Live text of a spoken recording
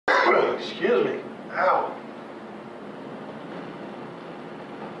Excuse me. Ow.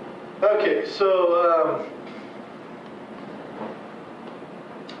 Okay, so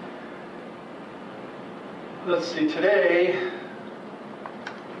let's see. Today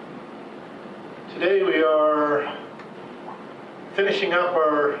we are finishing up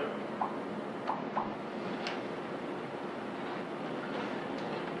our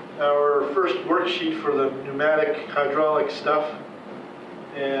first worksheet for the pneumatic hydraulic stuff,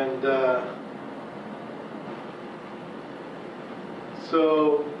 and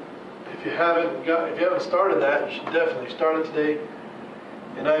so if you haven't started that, you should definitely start it today.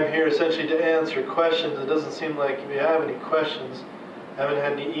 And I'm here essentially to answer questions. It doesn't seem like if you have any questions, I haven't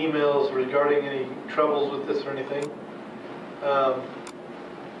had any emails regarding any troubles with this or anything.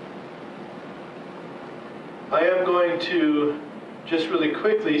 I am going to just really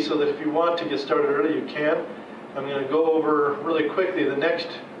quickly, so that if you want to get started early, you can. I'm going to go over really quickly the next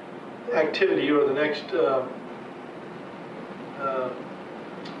activity or the next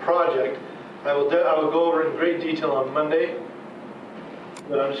project. I will go over it in great detail on Monday,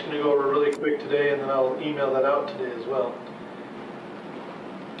 but I'm just going to go over really quick today, and then I'll email that out today as well.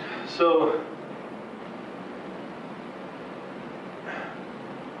 So,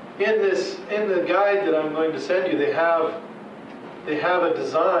 in the guide that I'm going to send you, they have a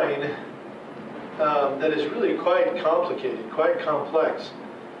design that is really quite complicated, quite complex.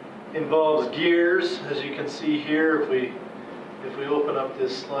 Involves gears, as you can see here. If we open up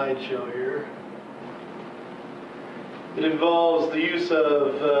this slideshow here, it involves the use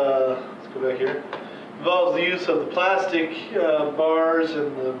of let's go back here. Involves the use of the plastic bars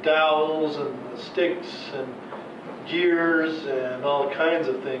and the dowels and the sticks and gears and all kinds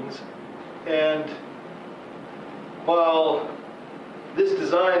of things. And while this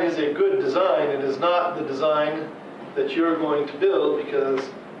design is a good design, it is not the design that you're going to build,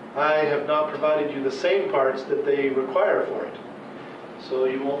 because I have not provided you the same parts that they require for it. So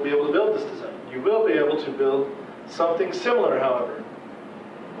you won't be able to build this design. You will be able to build something similar, however.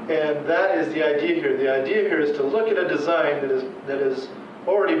 And that is the idea here. The idea here is to look at a design that has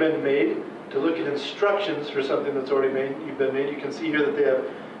already been made, to look at instructions for something that's already been made. You can see here that they have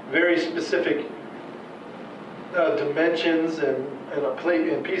very specific dimensions and a plate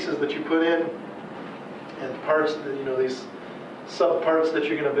and pieces that you put in, and parts that, these sub parts that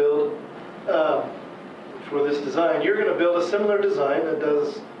you're going to build for this design. You're going to build a similar design that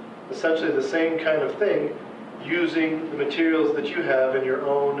does essentially the same kind of thing, using the materials that you have in your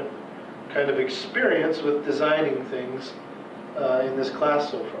own kind of experience with designing things in this class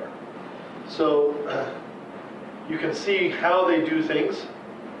so far. So you can see how they do things,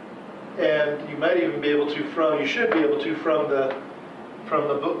 and you might even be able to you should be able to from the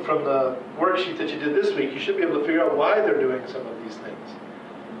worksheet that you did this week, you should be able to figure out why they're doing some of these things.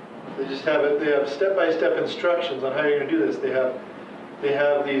 They just have it. They have step-by-step instructions on how you're going to do this. They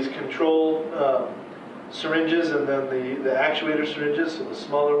have these control syringes, and then the actuator syringes. So the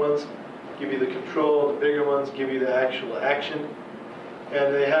smaller ones give you the control, the bigger ones give you the actual action.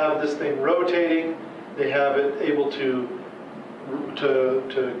 And they have this thing rotating. They have it able to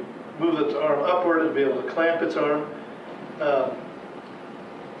move its arm upward and be able to clamp its arm.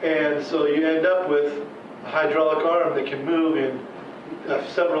 And so you end up with a hydraulic arm that can move in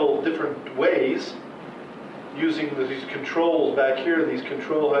several different ways, using these controls back here, these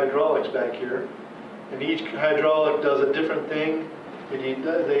control hydraulics back here. And each hydraulic does a different thing.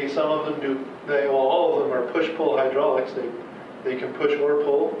 Some of them do, all of them are push-pull hydraulics. They can push or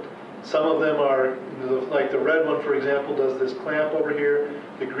pull. Some of them are, like the red one, for example, does this clamp over here.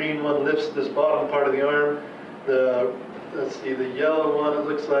 The green one lifts this bottom part of the arm. Let's see, the yellow one, it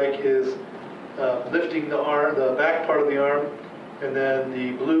looks like, is lifting the back part of the arm. And then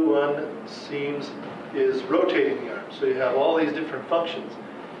the blue one, it seems, is rotating the arm. So you have all these different functions.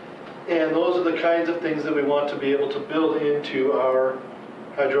 And those are the kinds of things that we want to be able to build into our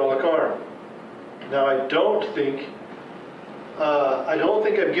hydraulic arm. Now, I don't think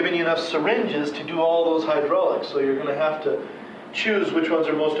I've given you enough syringes to do all those hydraulics, so you're going to have to choose which ones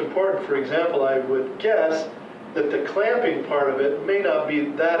are most important. For example, I would guess that the clamping part of it may not be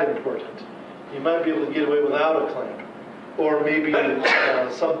that important. You might be able to get away without a clamp, or maybe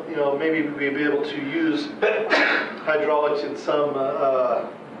maybe we'd be able to use hydraulics in some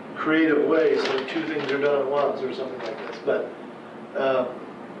creative way, so two things are done at once, or something like this. But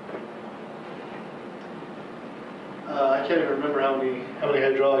I can't even remember how many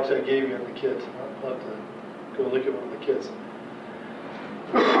hydraulics I gave you in the kit. I'll have to go look at one of the kits.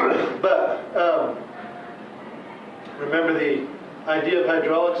 But remember, the idea of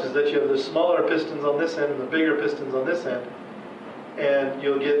hydraulics is that you have the smaller pistons on this end and the bigger pistons on this end. and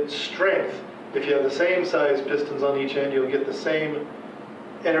you'll get strength. If you have the same size pistons on each end, you'll get the same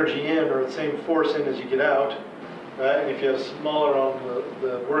energy in, or the same force in as you get out. Right? And if you have smaller on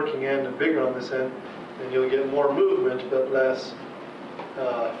the working end and bigger on this end, then you'll get more movement but less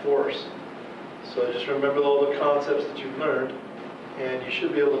force. So just remember all the concepts that you've learned, and you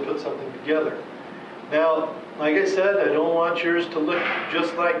should be able to put something together. Now, like I said, I don't want yours to look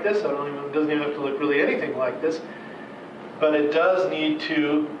just like this. It doesn't even have to look really anything like this. But it does need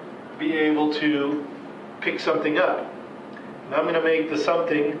to be able to pick something up. And I'm going to make the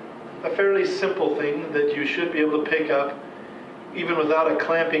something a fairly simple thing that you should be able to pick up even without a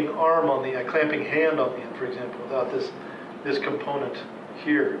clamping arm on the, a clamping hand on the end, for example, without this component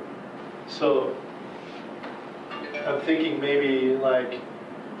here. So I'm thinking maybe like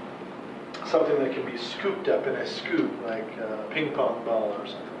something that can be scooped up in a scoop, like a ping pong ball or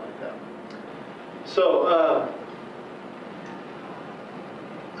something like that. So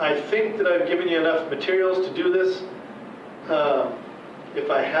I think that I've given you enough materials to do this. If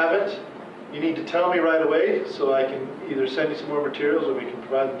I haven't, you need to tell me right away so I can either send you some more materials or we can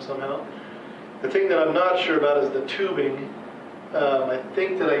provide them somehow. The thing that I'm not sure about is the tubing. I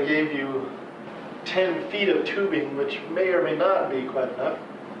think that I gave you 10 feet of tubing, which may or may not be quite enough.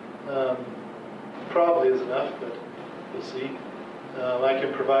 Probably is enough, but we'll see. I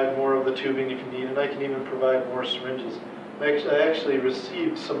can provide more of the tubing if you need, and I can even provide more syringes. I actually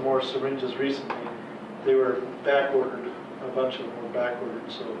received some more syringes recently. They were back ordered. A bunch of them were back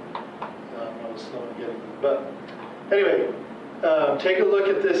ordered, so I was slow in getting them. But anyway, take a look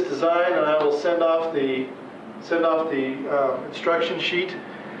at this design, and I will send off the instruction sheet,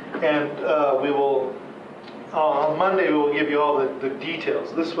 and we will on Monday we will give you all the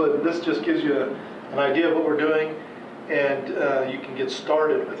details. This just gives you an idea of what we're doing, and you can get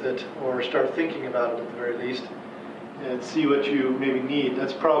started with it or start thinking about it at the very least, and see what you maybe need.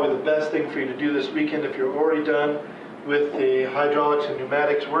 That's probably the best thing for you to do this weekend if you're already done with the hydraulics and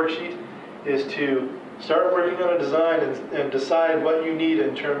pneumatics worksheet, is to start working on a design and decide what you need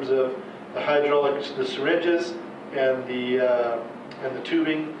in terms of the hydraulics, the syringes, and the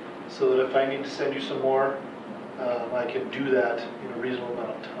tubing, so that if I need to send you some more, I can do that in a reasonable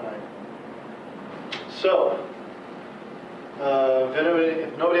amount of time. So,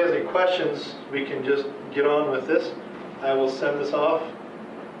 if nobody has any questions, we can just get on with this. I will send this off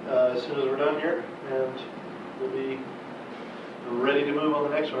as soon as we're done here, and we'll be ready to move on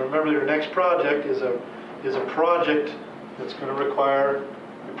the next one. Remember, your next project is a project that's going to require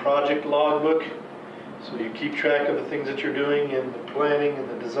a project logbook, so you keep track of the things that you're doing in the planning and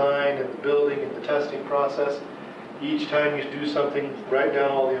the design and the building and the testing process. Each time you do something, write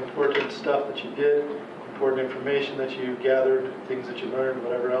down all the important stuff that you did, important information that you gathered, things that you learned,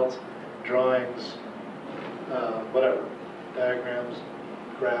 whatever else, drawings, whatever, diagrams,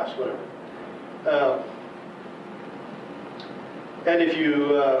 graphs, whatever. And if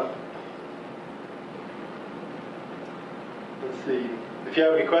you, let's see, if you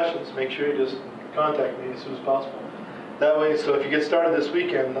have any questions, make sure you just contact me as soon as possible. That way, so if you get started this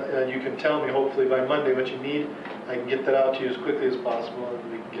weekend, you can tell me hopefully by Monday what you need. I can get that out to you as quickly as possible,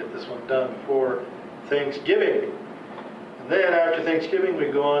 and we can get this one done before Thanksgiving. And then after Thanksgiving,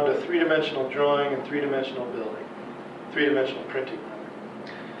 we go on to three-dimensional drawing and three-dimensional building, three-dimensional printing.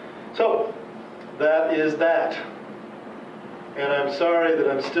 So that is that. And I'm sorry that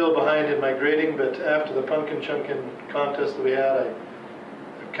I'm still behind in my grading, but after the pumpkin chunkin contest that we had,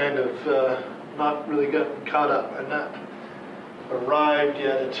 I've kind of not really gotten caught up. I'm not arrived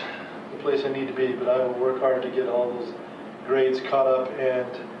yet at the place I need to be, but I will work hard to get all those grades caught up and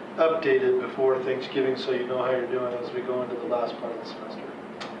updated before Thanksgiving, so you know how you're doing as we go into the last part of the semester.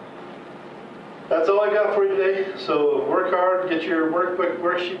 That's all I got for you today. So work hard, get your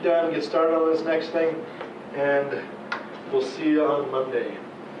worksheet done, get started on this next thing, and we'll see you on Monday.